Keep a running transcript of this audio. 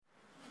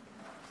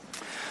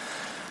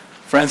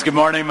Friends, good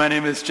morning. My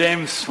name is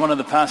James, one of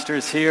the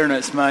pastors here, and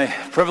it's my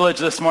privilege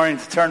this morning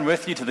to turn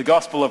with you to the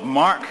Gospel of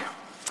Mark.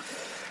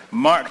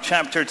 Mark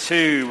chapter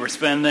 2. We're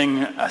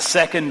spending a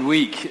second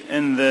week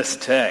in this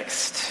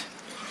text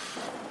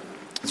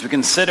as we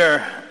consider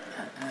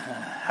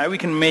how we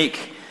can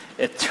make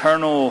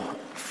eternal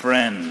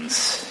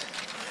friends.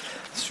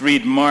 Let's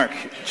read Mark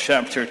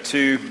chapter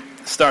 2,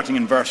 starting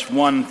in verse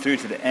 1 through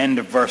to the end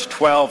of verse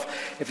 12.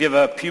 If you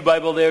have a pew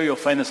Bible there, you'll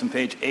find this on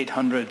page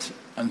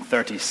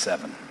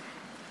 837.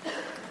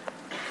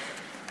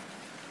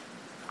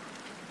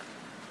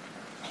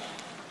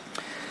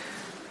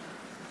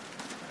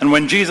 And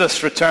when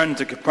Jesus returned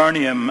to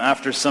Capernaum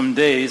after some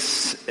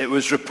days, it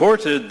was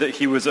reported that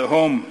he was at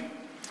home,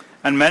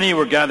 and many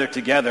were gathered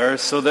together,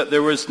 so that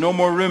there was no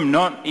more room,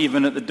 not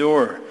even at the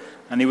door,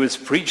 and he was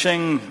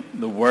preaching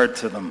the word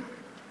to them.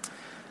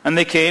 And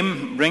they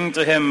came, bringing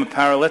to him a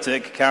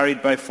paralytic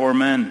carried by 4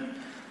 men.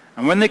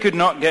 And when they could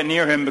not get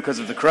near him because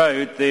of the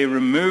crowd, they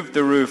removed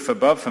the roof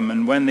above him,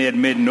 and when they had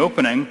made an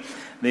opening,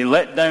 they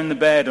let down the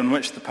bed on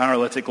which the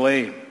paralytic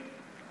lay.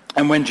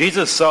 And when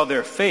Jesus saw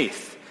their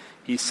faith,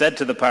 he said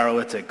to the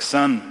paralytic,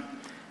 "Son,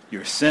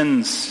 your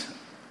sins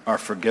are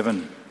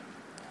forgiven."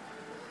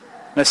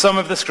 Now some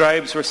of the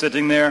scribes were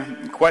sitting there,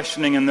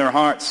 questioning in their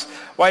hearts,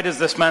 "Why does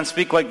this man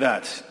speak like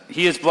that?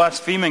 He is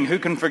blaspheming. Who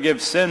can forgive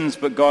sins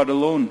but God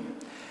alone?"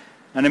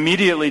 And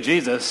immediately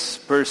Jesus,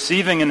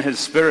 perceiving in his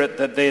spirit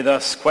that they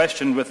thus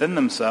questioned within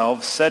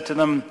themselves, said to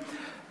them,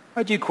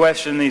 "Why do you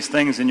question these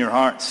things in your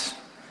hearts?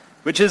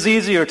 Which is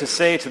easier to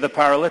say to the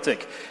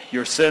paralytic,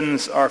 'Your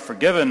sins are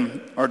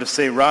forgiven,' or to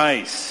say,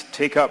 'Rise,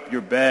 take up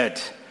your bed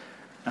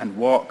and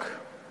walk'?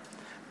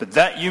 But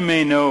that you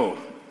may know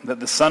that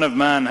the Son of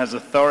Man has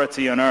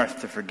authority on earth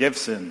to forgive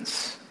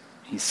sins."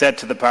 He said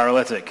to the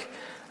paralytic,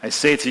 "I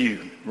say to you,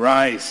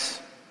 rise,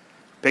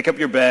 pick up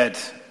your bed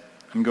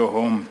and go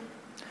home."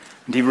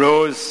 And he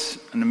rose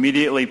and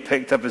immediately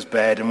picked up his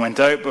bed and went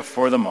out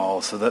before them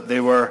all, so that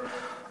they were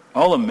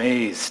all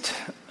amazed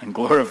and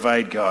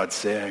glorified God,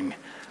 saying,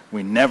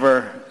 "We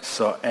never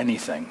saw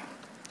anything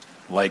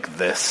like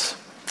this."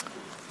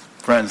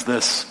 Friends,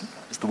 this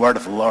is the word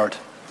of the Lord.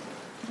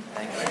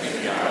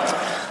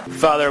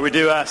 Father, we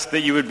do ask that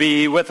you would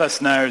be with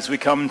us now as we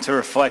come to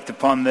reflect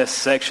upon this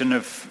section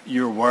of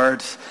your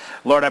word.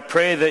 Lord, I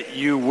pray that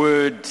you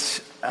would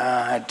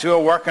do a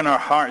work in our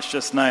hearts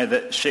just now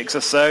that shakes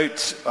us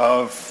out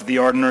of the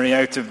ordinary,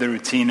 out of the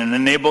routine, and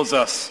enables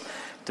us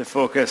to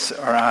focus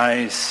our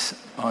eyes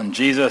on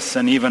Jesus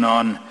and even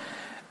on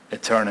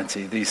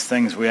eternity. These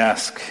things we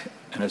ask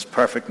in his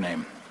perfect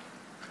name.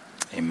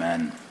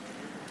 Amen.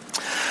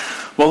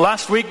 Well,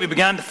 last week we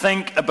began to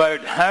think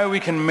about how we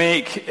can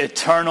make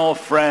eternal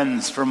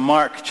friends from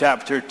Mark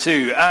chapter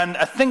 2. And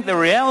I think the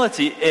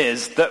reality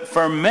is that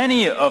for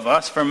many of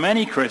us, for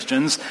many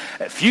Christians,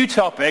 few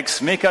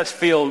topics make us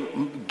feel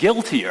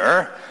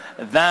guiltier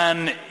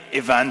than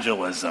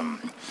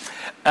evangelism.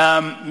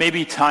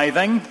 Maybe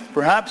tithing,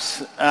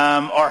 perhaps,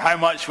 or how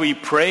much we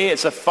pray.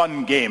 It's a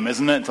fun game,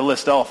 isn't it, to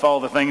list off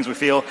all the things we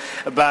feel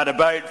bad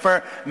about.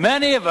 For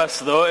many of us,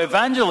 though,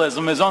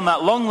 evangelism is on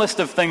that long list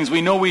of things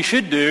we know we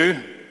should do,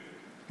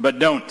 but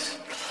don't.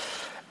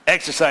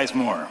 Exercise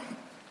more,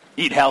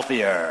 eat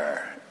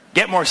healthier,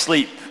 get more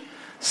sleep,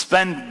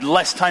 spend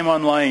less time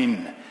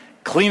online,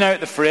 clean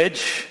out the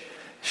fridge,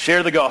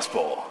 share the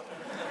gospel.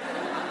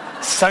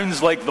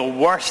 Sounds like the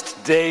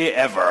worst day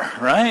ever,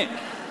 right?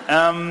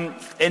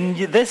 In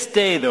this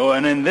day, though,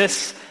 and in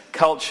this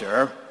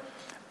culture,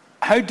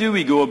 how do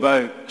we go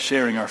about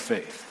sharing our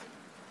faith?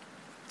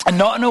 And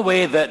not in a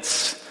way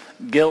that's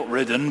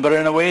guilt-ridden, but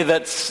in a way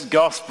that's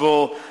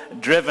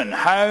gospel-driven.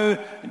 How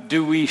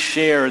do we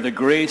share the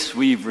grace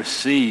we've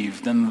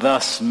received and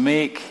thus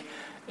make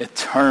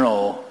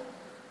eternal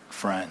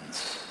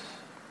friends?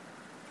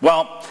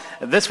 Well,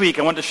 this week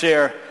I want to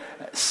share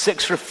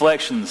 6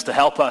 reflections to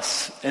help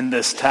us in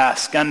this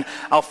task. And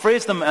I'll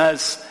phrase them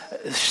as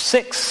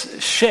 6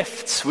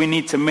 shifts we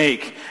need to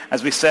make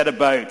as we set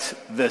about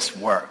this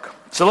work.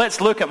 So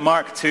let's look at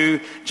Mark 2,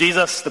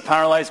 Jesus, the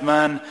paralyzed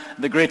man,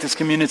 the greatest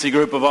community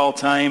group of all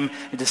time,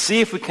 and to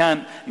see if we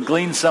can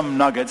glean some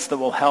nuggets that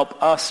will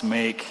help us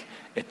make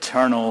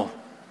eternal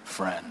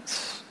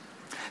friends.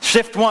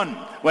 Shift 1.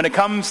 When it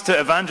comes to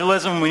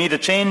evangelism, we need a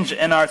change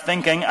in our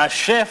thinking, a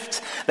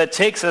shift that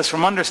takes us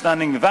from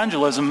understanding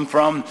evangelism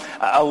from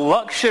a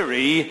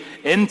luxury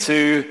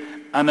into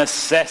a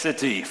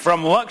necessity.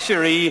 From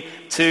luxury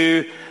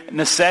to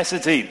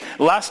necessity.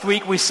 Last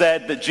week we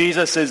said that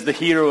Jesus is the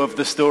hero of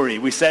the story.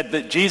 We said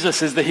that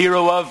Jesus is the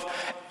hero of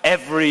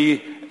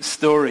every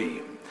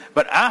story.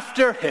 But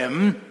after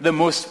him, the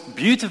most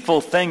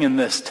beautiful thing in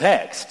this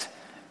text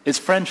is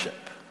friendship.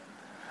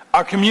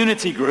 Our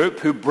community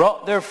group who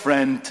brought their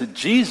friend to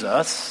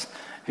Jesus,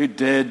 who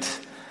did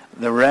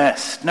the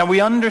rest. Now we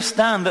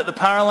understand that the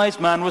paralyzed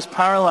man was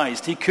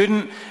paralyzed. He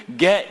couldn't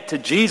get to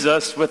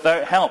Jesus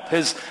without help.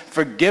 His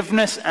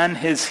forgiveness and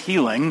his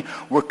healing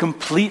were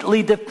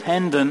completely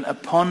dependent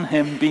upon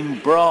him being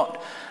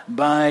brought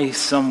by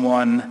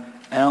someone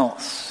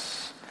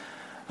else.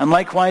 And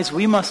likewise,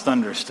 we must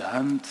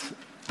understand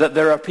that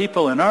there are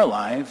people in our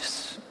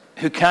lives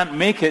who can't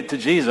make it to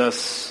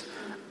Jesus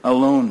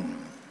alone.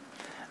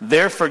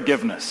 Their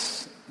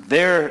forgiveness,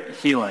 their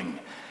healing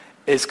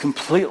is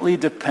completely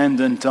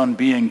dependent on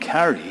being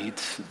carried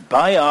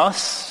by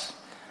us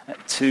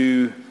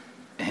to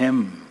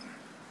him.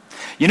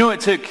 You know,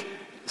 it took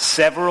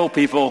several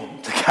people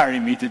to carry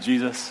me to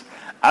Jesus.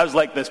 I was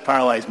like this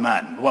paralyzed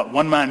man.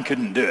 One man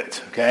couldn't do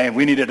it, okay?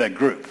 We needed a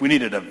group. We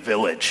needed a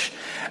village.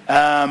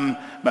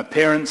 My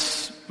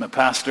parents, my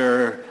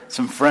pastor,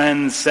 some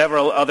friends,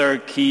 several other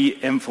key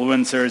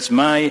influencers.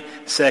 My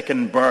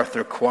second birth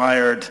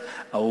required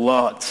a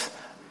lot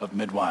of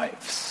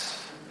midwives.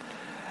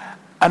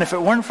 And if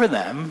it weren't for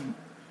them,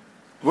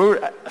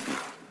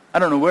 I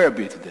don't know where I'd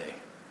be today.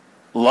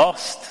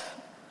 Lost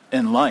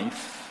in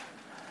life,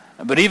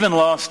 but even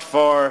lost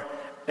for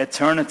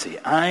eternity.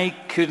 I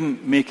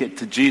couldn't make it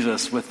to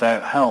Jesus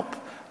without help.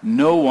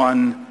 No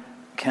one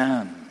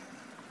can.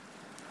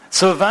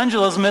 So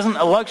evangelism isn't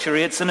a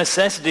luxury, it's a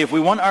necessity if we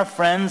want our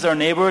friends, our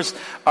neighbors,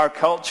 our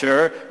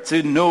culture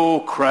to know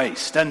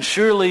Christ. And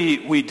surely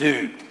we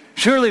do.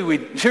 Surely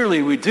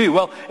we do.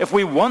 Well, if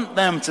we want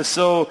them to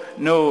so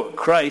know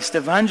Christ,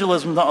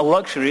 evangelism is not a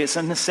luxury, it's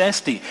a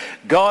necessity.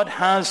 God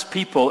has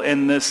people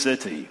in this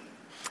city,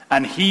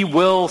 and he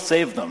will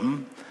save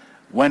them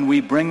when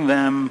we bring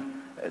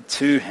them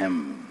to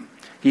him.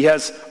 He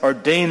has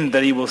ordained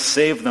that he will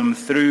save them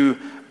through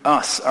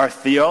us. Our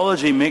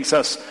theology makes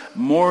us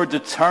more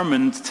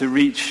determined to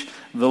reach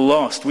the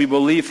lost. We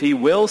believe he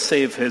will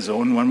save his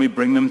own when we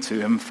bring them to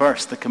him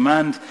first. The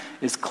command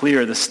is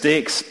clear. The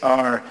stakes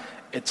are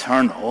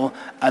eternal,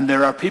 and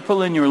there are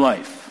people in your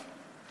life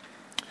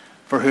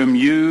for whom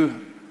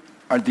you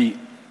are the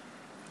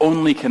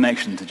only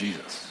connection to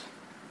Jesus.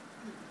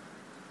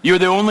 You're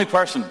the only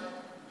person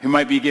who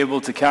might be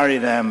able to carry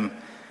them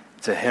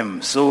to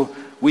him. So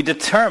we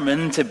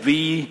determine to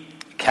be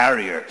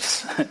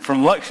carriers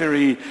from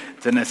luxury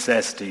to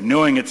necessity,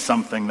 knowing it's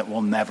something that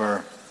we'll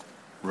never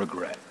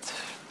regret.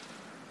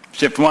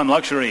 Shift one,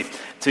 luxury,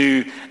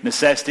 to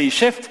necessity.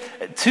 Shift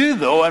two,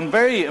 though, and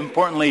very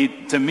importantly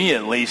to me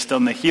at least,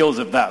 on the heels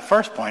of that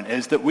first point,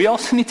 is that we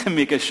also need to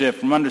make a shift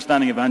from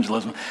understanding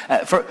evangelism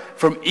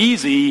from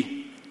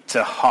easy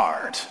to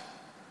hard.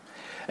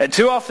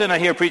 Too often I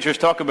hear preachers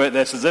talk about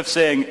this as if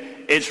saying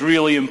it's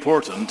really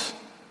important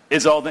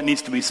is all that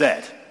needs to be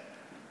said.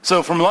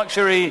 So from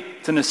luxury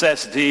to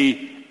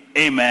necessity,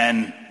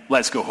 amen,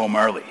 let's go home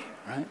early.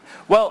 Right?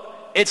 Well,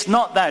 it's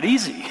not that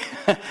easy.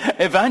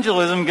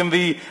 Evangelism can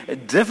be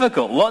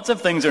difficult. Lots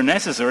of things are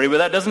necessary, but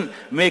that doesn't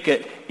make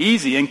it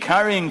easy. And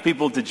carrying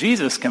people to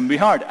Jesus can be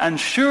hard. And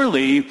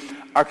surely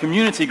our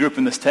community group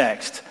in this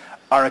text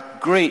are a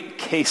great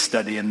case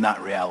study in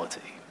that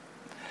reality.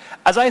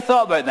 As I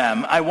thought about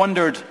them, I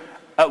wondered,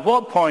 at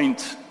what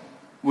point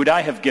would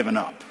I have given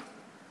up?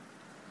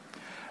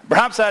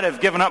 Perhaps I'd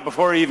have given up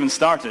before he even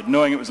started,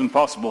 knowing it was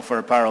impossible for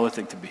a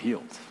paralytic to be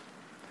healed.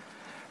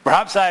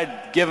 Perhaps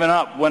I'd given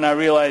up when I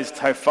realized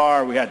how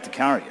far we had to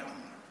carry him.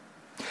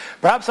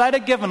 Perhaps I'd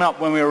have given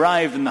up when we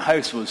arrived and the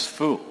house was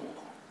full.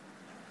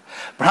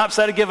 Perhaps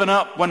I'd have given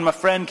up when my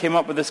friend came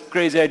up with this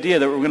crazy idea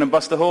that we were going to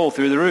bust a hole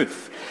through the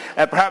roof.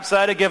 Perhaps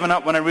I'd have given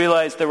up when I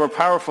realized there were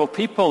powerful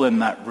people in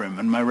that room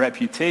and my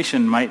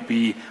reputation might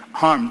be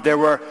harmed. There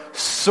were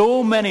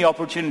so many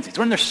opportunities.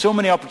 Weren't there so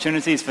many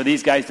opportunities for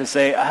these guys to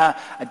say,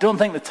 I don't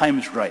think the time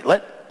is right.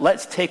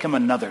 Let's take him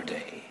another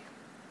day.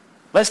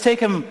 Let's take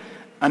him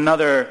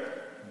another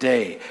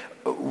day.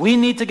 We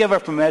need to give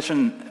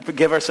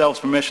ourselves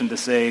permission to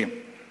say,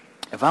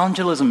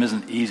 evangelism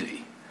isn't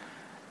easy.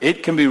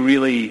 It can be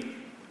really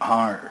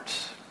hard.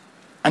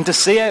 And to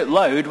say out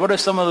loud, what are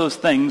some of those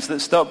things that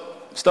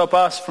stop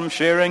us from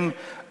sharing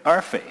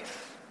our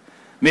faith?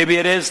 Maybe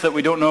it is that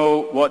we don't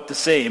know what to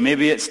say.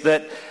 Maybe it's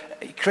that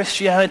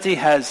Christianity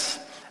has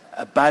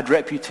a bad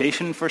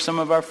reputation for some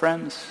of our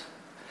friends.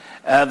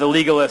 The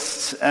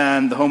legalists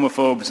and the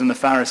homophobes and the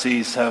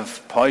Pharisees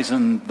have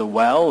poisoned the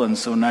well, and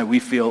so now we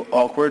feel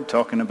awkward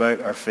talking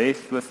about our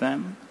faith with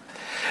them.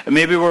 And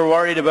maybe we're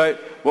worried about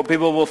what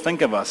people will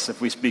think of us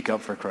if we speak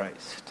up for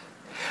Christ.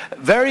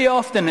 Very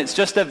often it's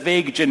just a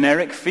vague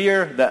generic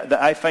fear that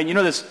I find,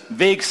 this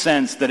vague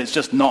sense that it's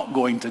just not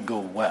going to go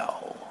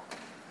well.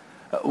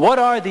 What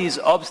are these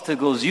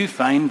obstacles you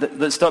find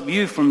that stop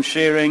you from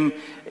sharing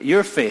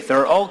your faith? There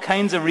are all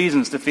kinds of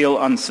reasons to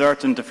feel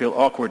uncertain, to feel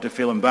awkward, to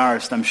feel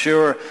embarrassed. I'm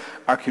sure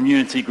our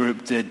community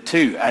group did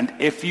too. And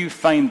if you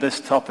find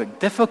this topic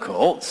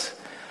difficult,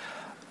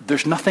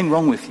 there's nothing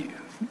wrong with you.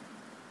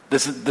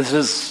 This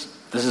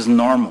is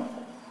normal.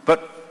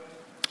 But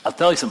I'll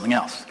tell you something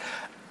else.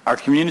 Our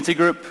community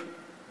group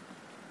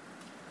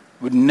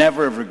would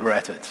never have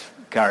regretted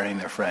carrying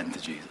their friend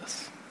to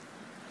Jesus.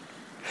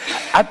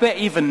 I bet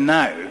even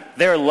now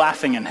they're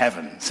laughing in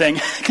heaven, saying,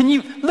 can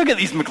you look at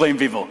these McLean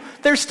people?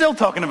 They're still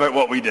talking about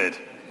what we did.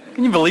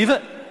 Can you believe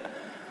it?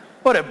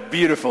 What a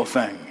beautiful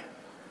thing.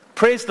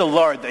 Praise the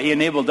Lord that he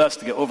enabled us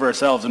to get over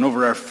ourselves and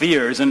over our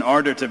fears in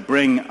order to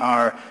bring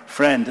our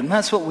friend. And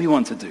that's what we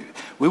want to do.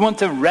 We want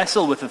to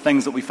wrestle with the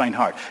things that we find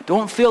hard.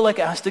 Don't feel like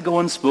it has to go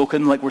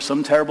unspoken, like we're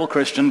some terrible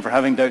Christian for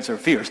having doubts or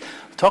fears.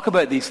 Talk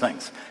about these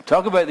things.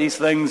 Talk about these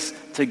things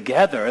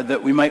together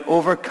that we might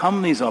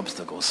overcome these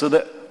obstacles so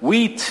that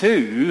we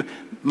too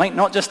might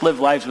not just live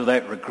lives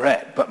without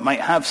regret, but might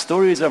have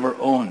stories of our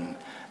own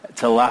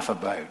to laugh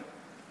about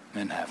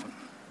in heaven.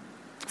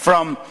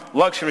 From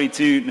luxury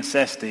to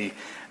necessity,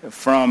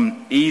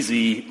 from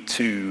easy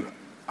to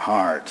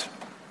hard.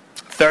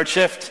 Third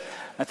shift,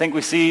 I think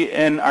we see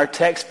in our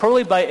text,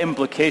 probably by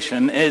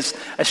implication, is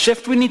a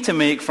shift we need to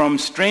make from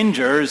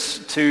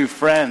strangers to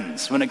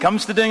friends. When it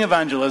comes to doing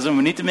evangelism,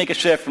 we need to make a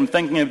shift from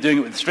thinking of doing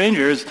it with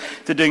strangers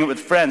to doing it with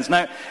friends.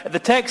 Now, the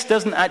text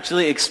doesn't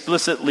actually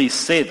explicitly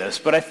say this,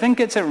 but I think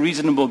it's a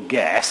reasonable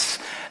guess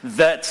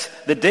that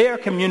the day our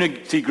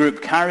community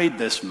group carried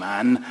this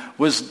man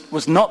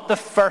was not the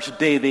first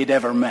day they'd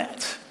ever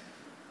met.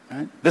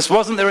 Right? This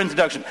wasn't their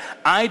introduction.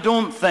 I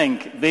don't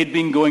think they'd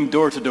been going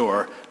door to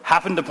door,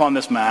 happened upon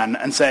this man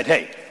and said,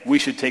 hey, we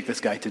should take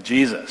this guy to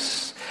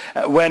Jesus.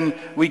 When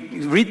we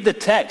read the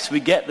text, we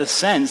get the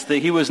sense that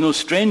he was no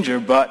stranger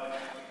but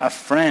a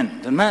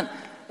friend. And that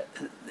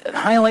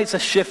highlights a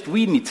shift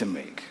we need to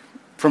make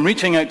from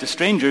reaching out to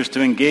strangers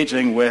to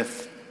engaging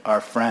with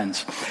our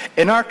friends.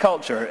 In our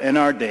culture, in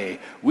our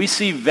day, we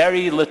see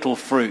very little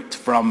fruit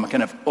from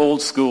kind of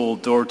old school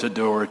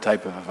door-to-door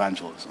type of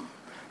evangelism.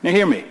 Now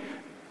hear me.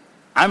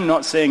 I'm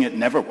not saying it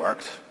never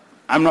worked.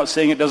 I'm not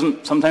saying it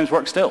doesn't sometimes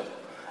work still.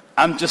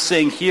 I'm just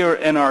saying here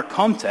in our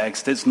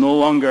context, it's no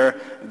longer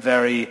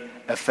very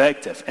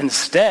effective.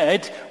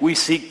 Instead, we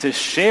seek to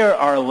share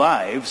our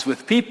lives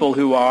with people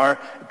who are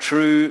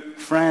true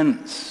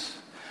friends.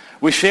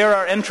 We share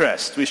our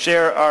interests. We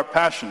share our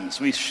passions.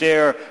 We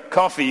share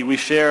coffee. We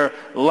share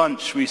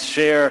lunch. We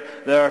share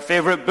our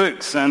favorite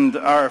books and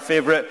our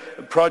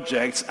favorite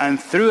projects. And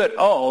through it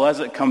all, as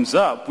it comes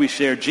up, we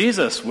share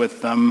Jesus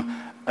with them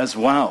as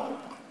well.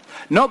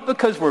 Not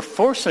because we're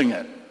forcing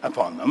it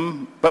upon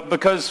them, but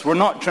because we're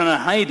not trying to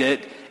hide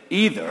it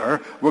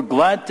either. We're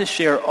glad to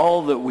share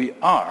all that we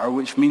are,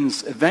 which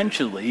means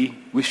eventually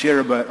we share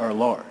about our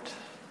Lord.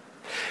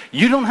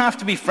 You don't have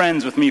to be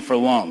friends with me for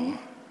long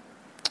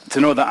to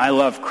know that I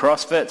love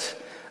CrossFit,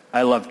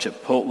 I love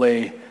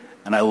Chipotle,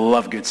 and I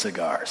love good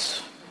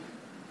cigars.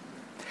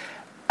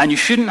 And you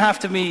shouldn't have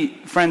to be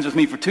friends with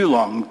me for too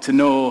long to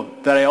know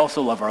that I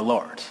also love our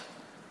Lord.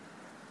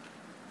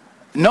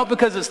 Not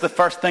because it's the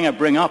first thing I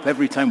bring up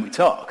every time we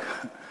talk,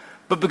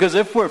 but because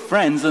if we're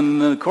friends in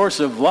the course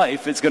of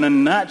life, it's going to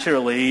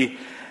naturally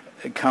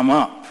come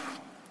up.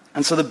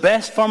 And so the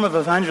best form of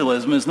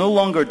evangelism is no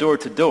longer door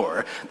to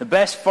door. The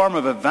best form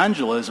of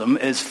evangelism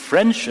is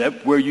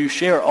friendship where you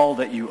share all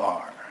that you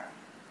are.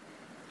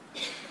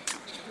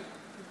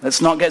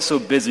 Let's not get so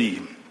busy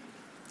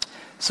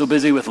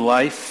with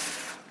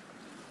life.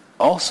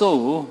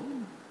 Also,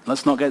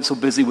 let's not get so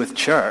busy with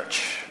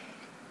church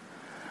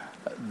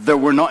that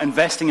we're not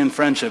investing in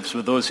friendships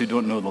with those who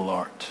don't know the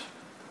Lord.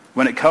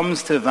 When it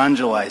comes to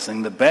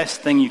evangelizing, the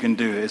best thing you can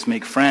do is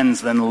make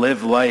friends, then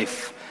live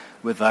life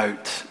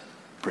without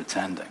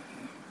pretending.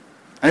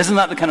 And isn't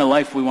that the kind of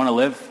life we want to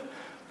live?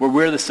 Where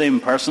we're the same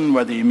person,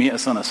 whether you meet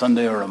us on a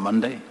Sunday or a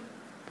Monday?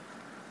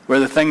 Where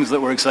the things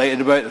that we're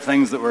excited about, the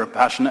things that we're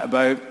passionate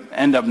about,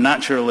 end up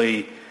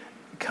naturally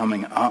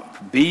coming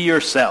up. Be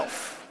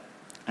yourself,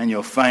 and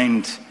you'll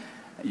find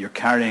you're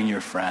carrying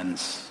your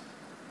friends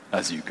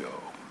as you go.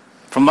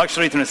 From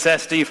luxury to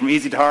necessity, from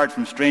easy to hard,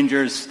 from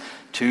strangers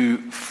to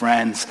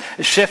friends.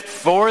 Shift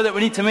 4 that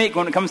we need to make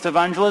when it comes to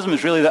evangelism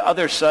is really the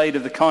other side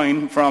of the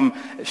coin from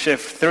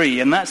shift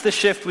 3. And that's the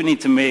shift we need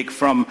to make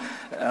from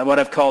what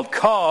I've called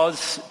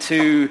cause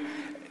to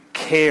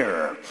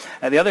care.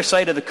 The other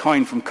side of the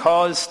coin, from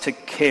cause to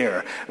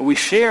care. We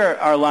share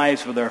our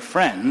lives with our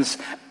friends,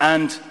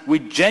 and we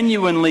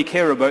genuinely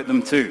care about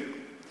them too.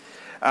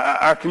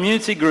 Our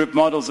community group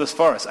models this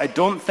for us. I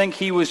don't think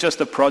he was just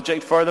a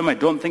project for them. I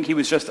don't think he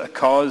was just a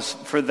cause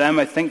for them.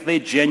 I think they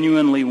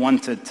genuinely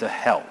wanted to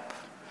help.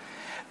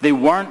 They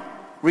weren't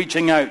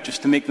reaching out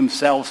just to make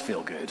themselves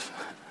feel good.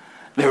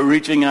 They were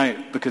reaching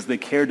out because they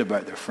cared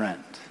about their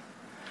friend.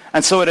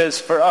 And so it is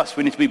for us.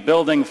 We need to be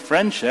building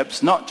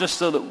friendships, not just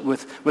so that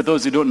with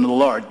those who don't know the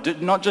Lord,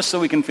 not just so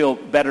we can feel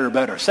better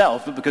about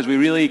ourselves, but because we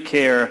really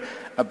care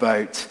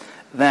about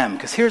them.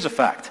 Because here's a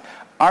fact.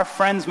 Our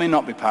friends may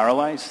not be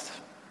paralyzed,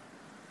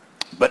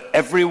 but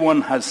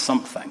everyone has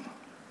something.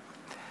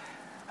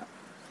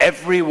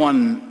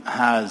 Everyone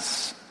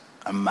has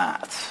a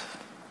mat.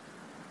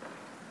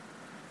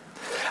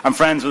 I'm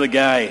friends with a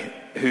guy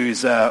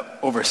who's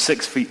over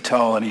 6 feet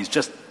tall, and he's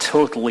just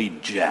totally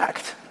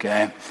jacked,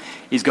 okay?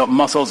 He's got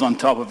muscles on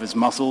top of his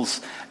muscles.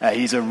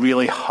 He's a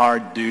really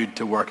hard dude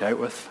to work out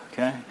with,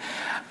 okay?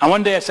 And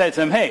one day I said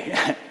to him,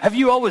 hey, have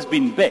you always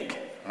been big,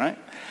 right?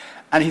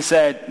 And he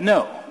said,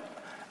 no.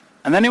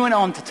 And then he went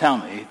on to tell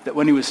me that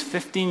when he was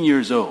 15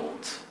 years old,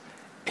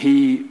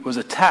 he was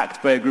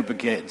attacked by a group of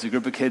kids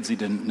he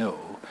didn't know,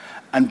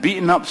 and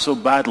beaten up so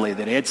badly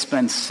that he had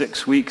spent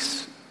 6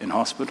 weeks in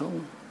hospital.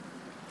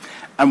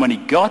 And when he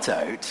got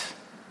out,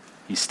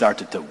 he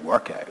started to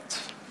work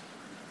out,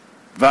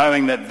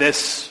 vowing that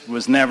this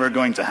was never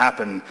going to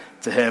happen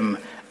to him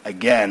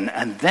again.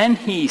 And then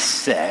he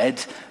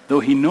said, though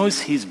he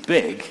knows he's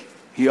big,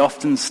 he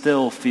often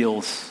still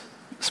feels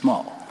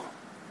small.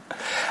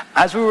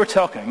 As we were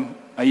talking,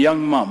 a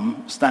young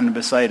mum standing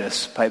beside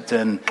us piped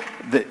in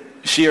that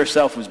she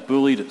herself was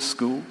bullied at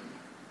school.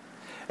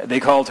 They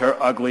called her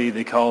ugly,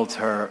 they called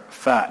her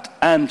fat.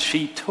 And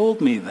she told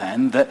me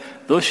then that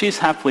though she's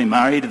happily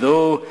married,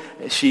 though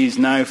she's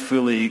now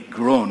fully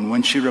grown,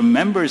 when she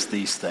remembers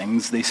these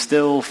things, they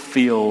still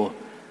feel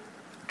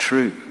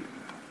true.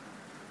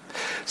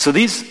 So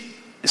these,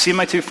 see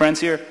my two friends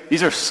here?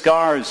 These are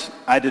scars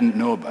I didn't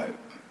know about.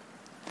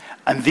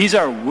 And these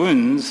are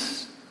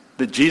wounds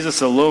that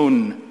Jesus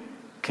alone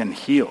can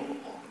heal.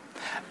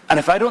 And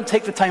if I don't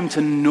take the time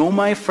to know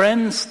my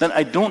friends, then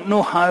I don't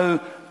know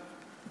how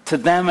to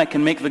them I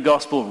can make the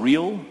gospel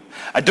real.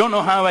 I don't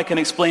know how I can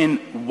explain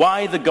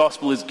why the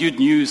gospel is good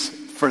news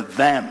for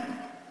them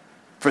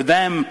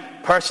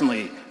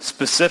personally,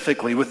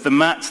 specifically, with the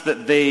mats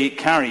that they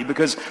carry,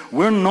 because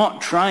we're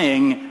not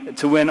trying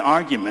to win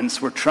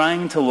arguments, we're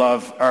trying to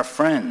love our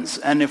friends.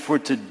 And if we're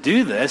to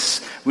do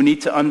this, we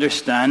need to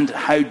understand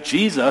how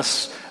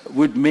Jesus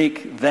would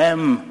make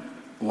them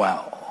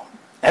well.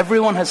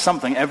 Everyone has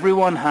something,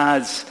 everyone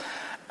has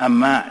a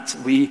mat.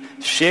 We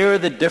share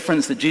the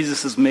difference that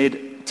Jesus has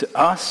made to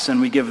us,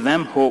 and we give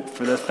them hope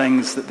for the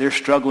things that they're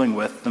struggling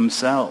with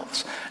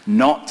themselves.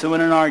 Not to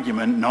win an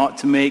argument, not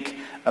to make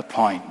a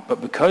point,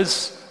 but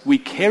because we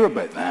care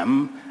about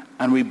them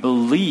and we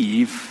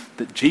believe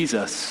that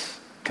Jesus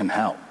can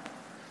help.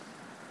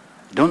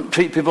 Don't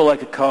treat people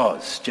like a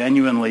cause.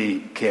 Genuinely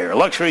care.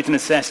 Luxury to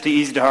necessity,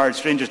 easy to hard,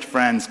 strangers to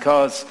friends,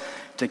 cause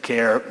to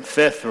care.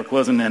 Fifth, we're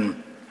closing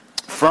in.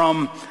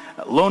 From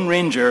Lone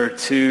Ranger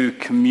to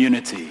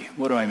community.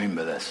 What do I mean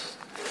by this?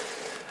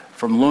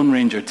 From Lone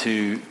Ranger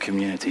to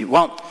community.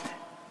 Well,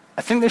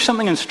 I think there's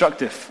something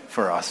instructive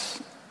for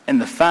us in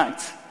the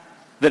fact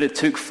that it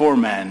took 4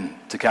 men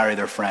to carry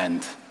their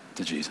friend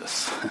to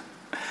Jesus.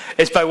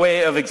 It's by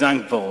way of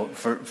example,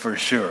 for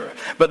sure.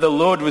 But the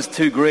load was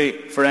too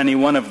great for any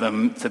one of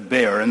them to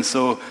bear, and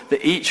so they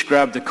each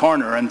grabbed a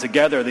corner, and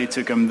together they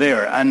took him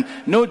there. And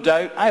no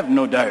doubt, I have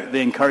no doubt,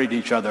 they encouraged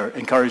each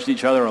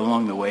other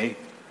along the way.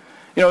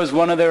 You know, it was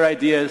one of their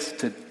ideas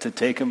to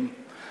take him.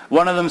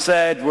 One of them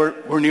said,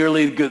 we're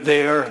nearly good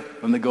there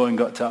when the going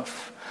got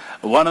tough.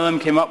 One of them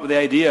came up with the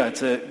idea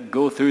to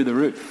go through the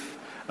roof.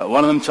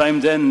 One of them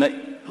chimed in that,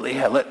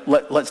 yeah,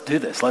 let's do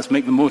this. Let's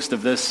make the most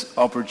of this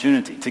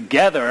opportunity.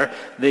 Together,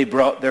 they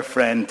brought their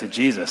friend to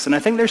Jesus. And I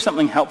think there's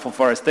something helpful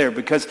for us there,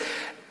 because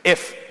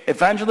if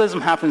evangelism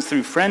happens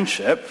through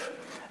friendship,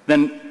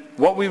 then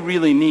what we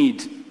really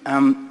need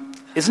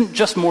isn't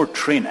just more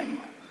training.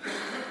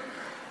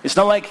 It's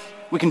not like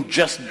we can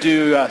just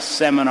do a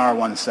seminar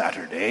one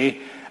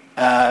Saturday,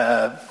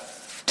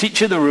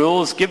 teach you the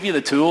rules, give you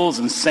the tools,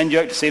 and send you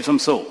out to save some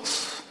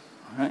souls.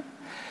 Right?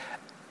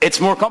 It's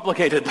more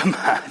complicated than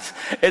that.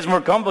 It's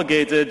more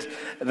complicated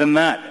than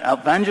that.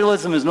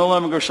 Evangelism is no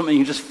longer something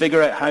you can just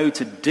figure out how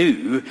to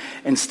do.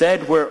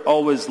 Instead, we're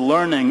always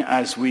learning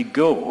as we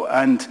go.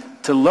 And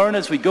to learn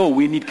as we go,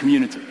 we need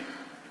community.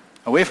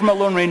 Away from a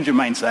Lone Ranger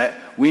mindset,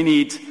 we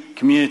need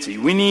community.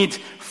 We need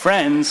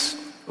friends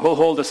who will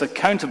hold us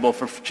accountable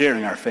for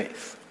sharing our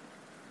faith.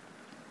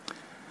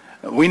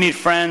 We need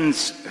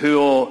friends who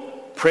will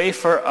pray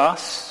for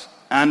us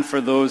and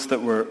for those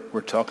that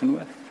we're talking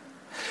with.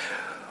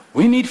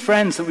 We need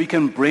friends that we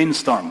can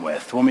brainstorm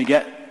with when we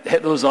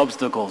hit those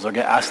obstacles or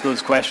get asked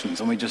those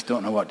questions and we just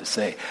don't know what to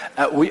say.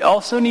 We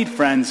also need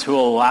friends who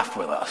will laugh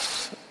with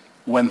us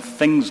when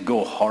things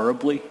go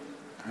horribly.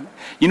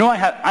 You know,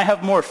 I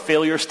have more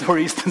failure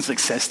stories than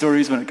success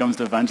stories when it comes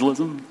to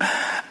evangelism.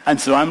 And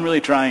so I'm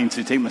really trying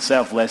to take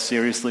myself less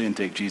seriously and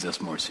take Jesus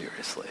more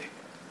seriously.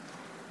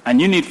 And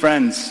you need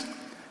friends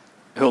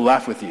who will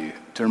laugh with you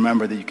to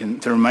remind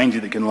you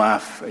that you can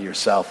laugh at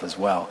yourself as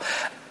well.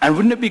 And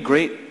wouldn't it be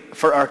great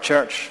for our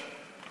church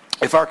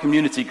if our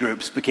community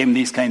groups became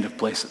these kind of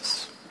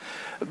places?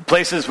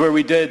 Places where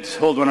we did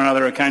hold one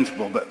another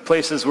accountable, but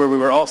places where we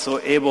were also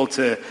able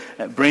to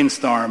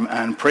brainstorm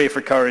and pray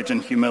for courage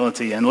and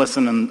humility and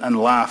listen and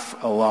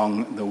laugh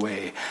along the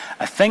way.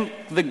 I think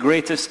the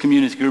greatest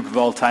community group of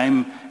all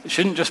time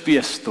shouldn't just be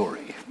a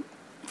story.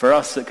 For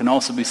us, it can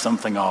also be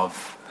something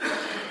of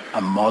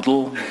a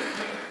model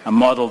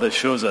that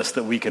shows us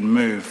that we can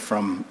move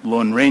from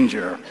Lone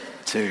Ranger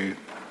to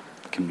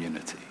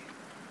community.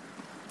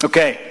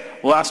 Okay,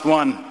 last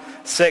one.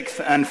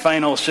 6th and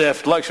final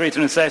shift. Luxury to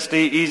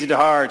necessity, easy to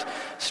hard.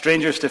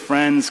 Strangers to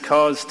friends,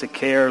 cause to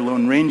care.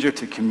 Lone Ranger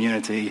to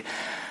community.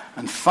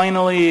 And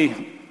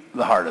finally,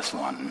 the hardest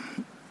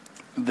one.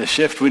 The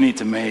shift we need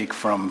to make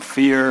from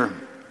fear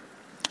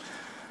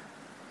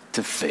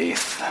to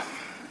faith.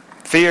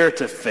 Fear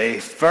to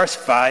faith. Verse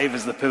 5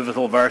 is the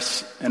pivotal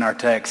verse in our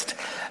text.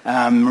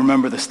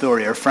 Remember the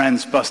story. Our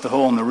friends bust a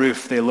hole in the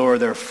roof. They lower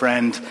their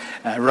friend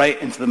right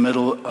into the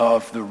middle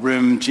of the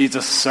room.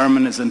 Jesus'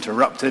 sermon is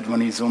interrupted when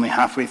he's only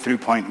halfway through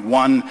point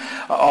 1.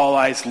 All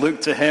eyes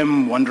look to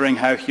him, wondering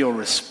how he'll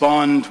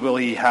respond. Will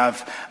he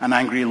have an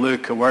angry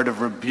look, a word of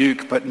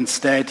rebuke? But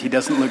instead, he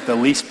doesn't look the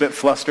least bit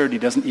flustered. He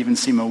doesn't even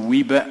seem a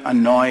wee bit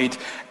annoyed.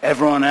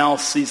 Everyone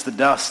else sees the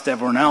dust.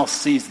 Everyone else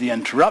sees the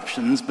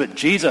interruptions. But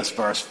Jesus,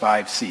 verse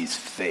 5, sees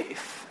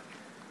faith.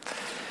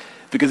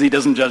 Because he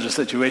doesn't judge a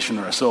situation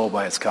or a soul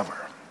by its cover.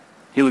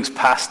 He looks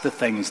past the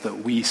things that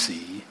we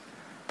see,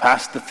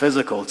 past the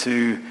physical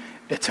to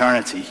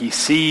eternity. He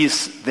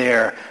sees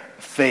their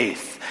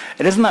faith.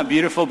 And isn't that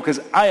beautiful?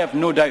 Because I have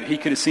no doubt he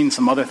could have seen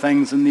some other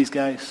things in these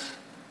guys.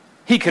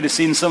 He could have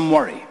seen some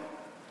worry.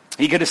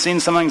 He could have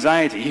seen some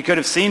anxiety. He could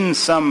have seen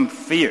some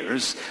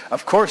fears.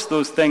 Of course,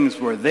 those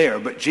things were there.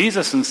 But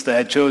Jesus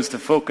instead chose to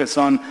focus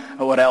on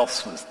what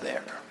else was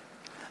there.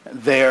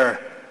 Their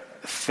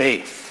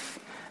faith.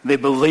 They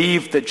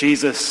believed that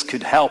Jesus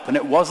could help. And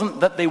it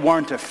wasn't that they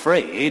weren't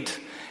afraid.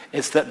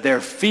 It's that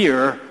their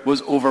fear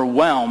was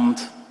overwhelmed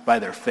by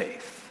their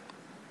faith.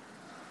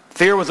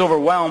 Fear was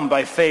overwhelmed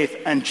by faith,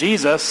 and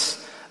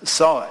Jesus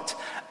saw it.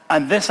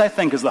 And this, I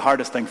think, is the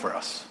hardest thing for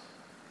us.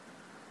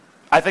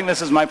 I think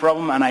this is my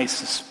problem, and I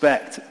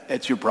suspect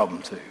it's your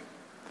problem too.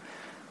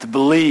 To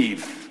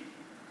believe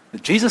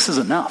that Jesus is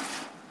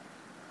enough.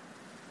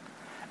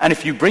 And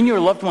if you bring your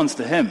loved ones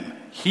to him,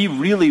 he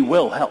really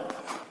will help.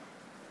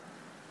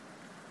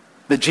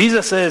 That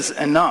Jesus is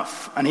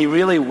enough, and he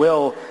really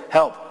will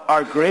help.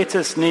 Our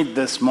greatest need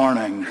this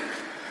morning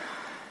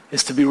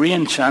is to be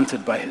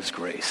re-enchanted by his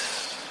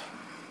grace.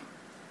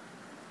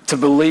 To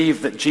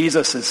believe that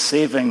Jesus is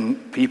saving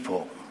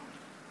people,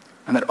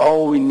 and that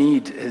all we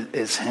need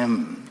is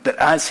him. That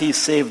as he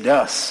saved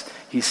us,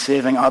 he's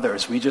saving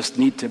others. We just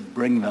need to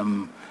bring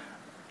them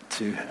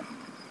to him.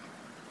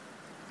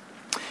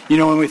 You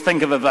know, when we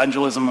think of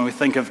evangelism, when we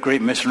think of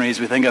great missionaries,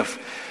 we think of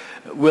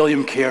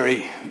William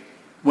Carey,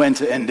 went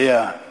to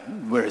India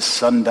where his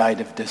son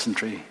died of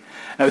dysentery.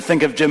 I would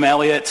think of Jim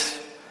Elliot,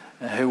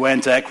 who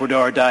went to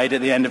Ecuador, died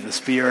at the end of the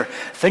spear.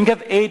 Think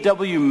of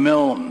A.W.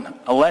 Milne,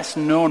 a less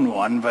known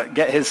one, but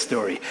get his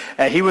story.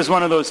 He was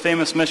one of those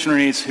famous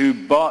missionaries who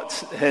bought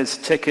his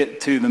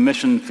ticket to the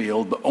mission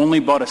field, but only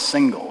bought a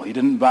single. He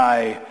didn't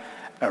buy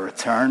a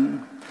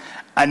return.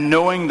 And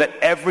knowing that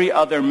every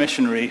other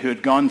missionary who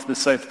had gone to the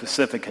South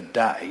Pacific had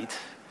died,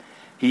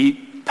 he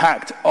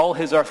packed all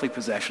his earthly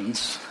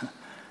possessions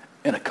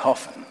in a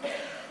coffin,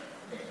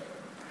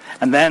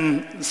 and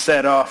then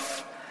set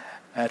off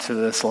to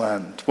this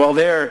land. Well,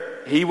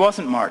 there, he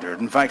wasn't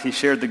martyred. In fact, he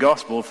shared the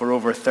gospel for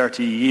over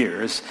 30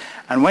 years.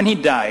 And when he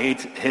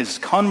died, his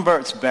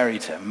converts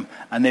buried him,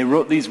 and they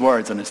wrote these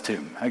words on his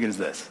tomb. How good is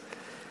this?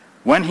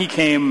 When he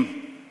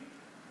came,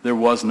 there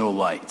was no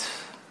light.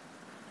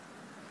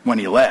 When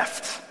he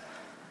left,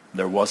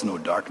 there was no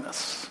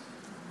darkness.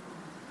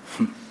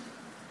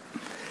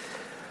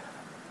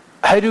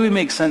 How do we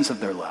make sense of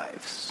their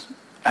lives?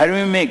 How do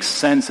we make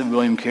sense of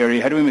William Carey?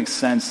 How do we make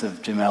sense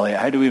of Jim Elliot?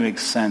 How do we make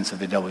sense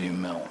of A.W.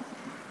 Milne?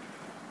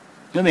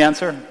 You know the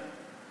answer?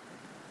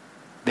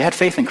 They had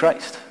faith in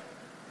Christ.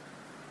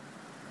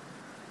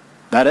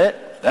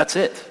 That's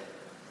it.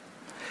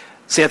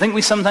 See, I think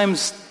we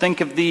sometimes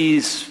think of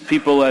these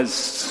people as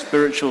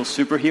spiritual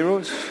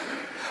superheroes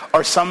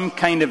or some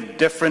kind of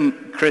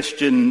different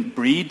Christian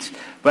breed,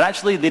 but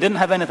actually they didn't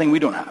have anything we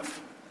don't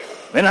have.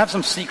 They didn't have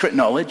some secret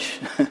knowledge.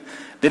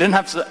 They didn't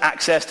have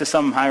access to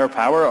some higher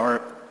power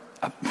or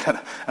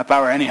a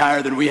power any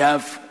higher than we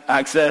have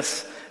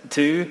access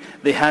to.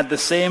 They had the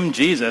same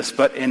Jesus,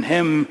 but in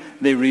him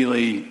they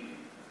really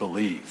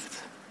believed.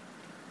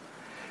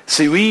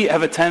 See, we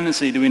have a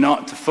tendency, do we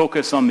not, to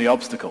focus on the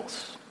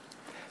obstacles,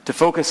 to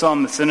focus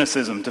on the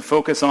cynicism, to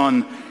focus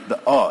on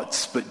the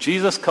odds. But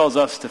Jesus calls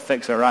us to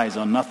fix our eyes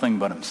on nothing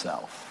but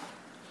himself.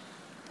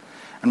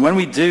 And when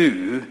we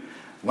do,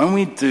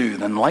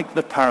 then like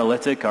the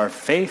paralytic, our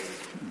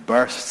faith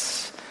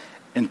bursts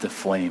into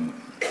flame.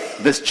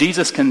 This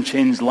Jesus can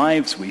change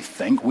lives, we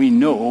think. We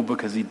know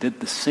because he did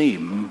the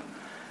same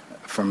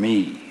for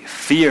me.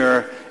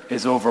 Fear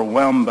is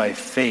overwhelmed by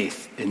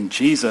faith in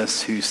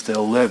Jesus who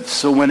still lives.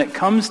 So when it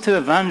comes to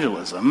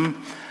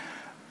evangelism,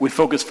 we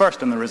focus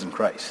first on the risen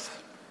Christ.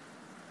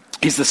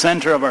 He's the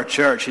center of our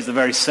church. He's the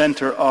very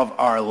center of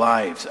our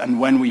lives. And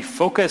when we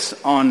focus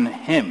on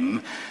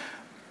him,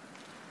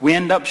 we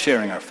end up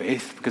sharing our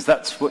faith because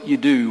that's what you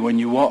do when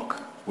you walk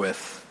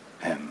with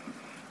him.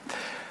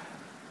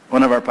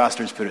 One of our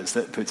pastors puts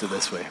it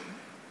this way.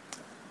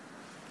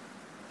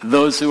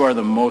 Those who are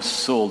the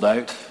most sold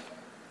out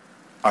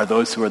are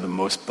those who are the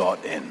most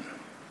bought in.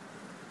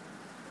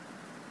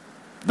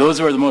 Those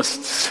who are the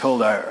most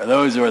sold out are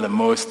those who are the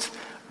most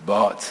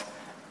bought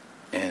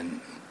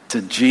in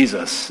to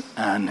Jesus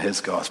and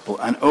his gospel.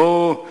 And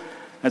oh,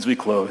 as we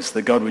close,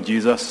 that God would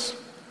use us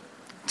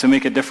to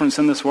make a difference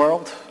in this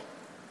world.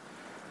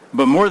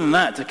 But more than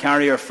that, to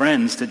carry our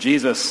friends to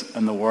Jesus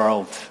and the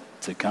world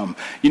to come.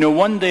 You know,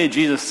 one day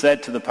Jesus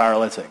said to the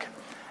paralytic,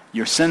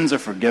 "Your sins are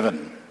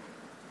forgiven.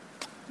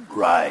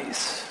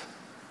 Rise."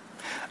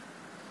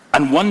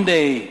 And one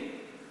day,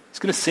 he's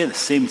going to say the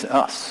same to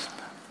us.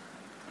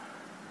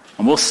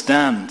 And we'll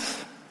stand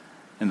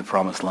in the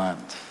promised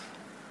land.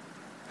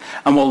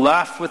 And we'll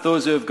laugh with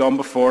those who have gone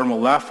before, and we'll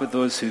laugh with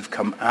those who've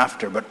come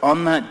after. But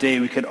on that day,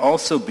 we could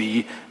also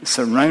be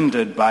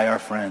surrounded by our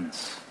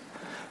friends.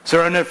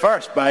 Surrounded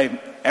first by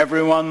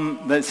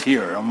everyone that's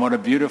here, and what a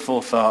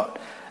beautiful thought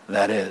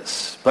that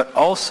is. But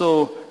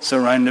also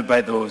surrounded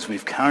by those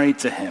we've carried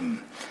to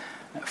him,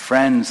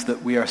 friends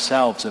that we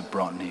ourselves have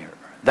brought near.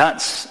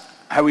 That's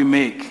how we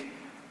make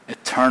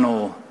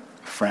eternal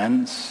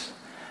friends.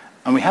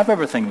 And we have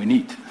everything we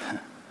need.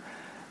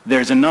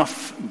 There's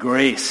enough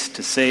grace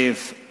to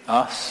save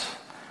us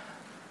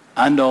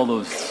and all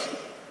those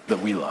that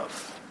we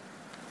love,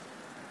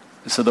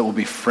 so that we'll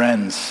be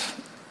friends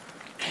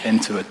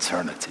into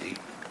eternity.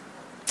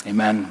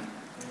 Amen.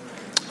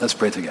 Let's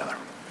pray together.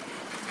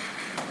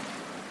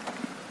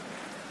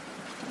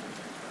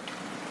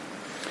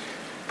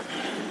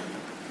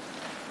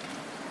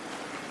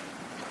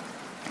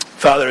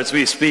 Father, as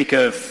we speak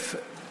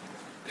of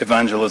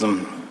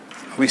evangelism,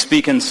 we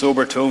speak in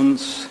sober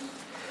tones.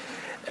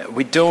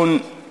 We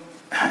don't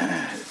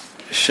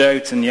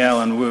shout and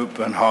yell and whoop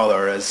and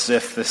holler as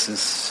if this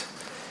is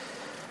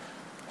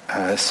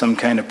some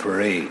kind of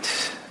parade.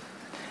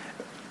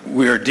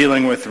 We are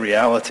dealing with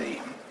reality,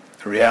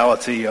 the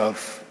reality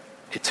of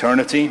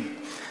eternity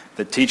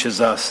that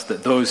teaches us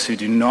that those who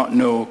do not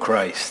know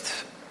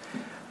Christ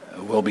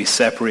will be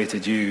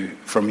separated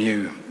from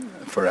you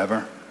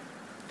forever.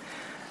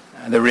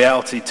 The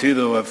reality too,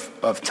 though,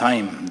 of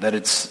time, that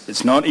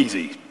it's not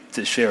easy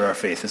to share our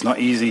faith. It's not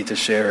easy to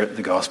share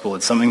the gospel.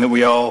 It's something that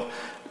we all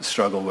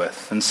struggle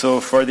with. And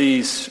so for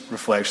these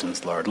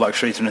reflections, Lord,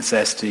 luxury to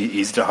necessity,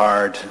 easy to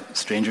hard,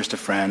 strangers to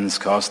friends,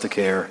 cause to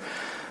care,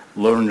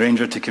 lone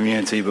ranger to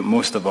community, but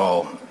most of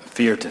all,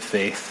 fear to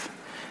faith,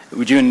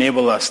 would you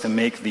enable us to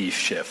make these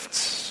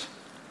shifts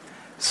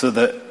so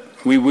that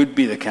we would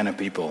be the kind of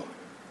people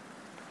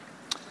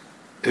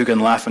who can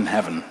laugh in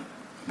heaven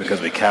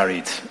because we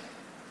carried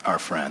our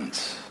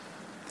friends.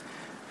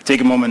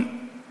 Take a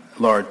moment,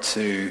 Lord,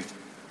 to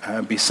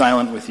be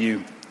silent with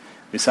you,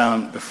 be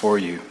silent before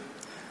you,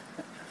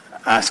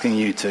 asking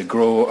you to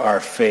grow our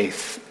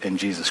faith in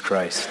Jesus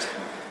Christ,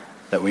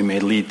 that we may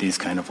lead these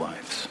kind of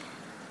lives.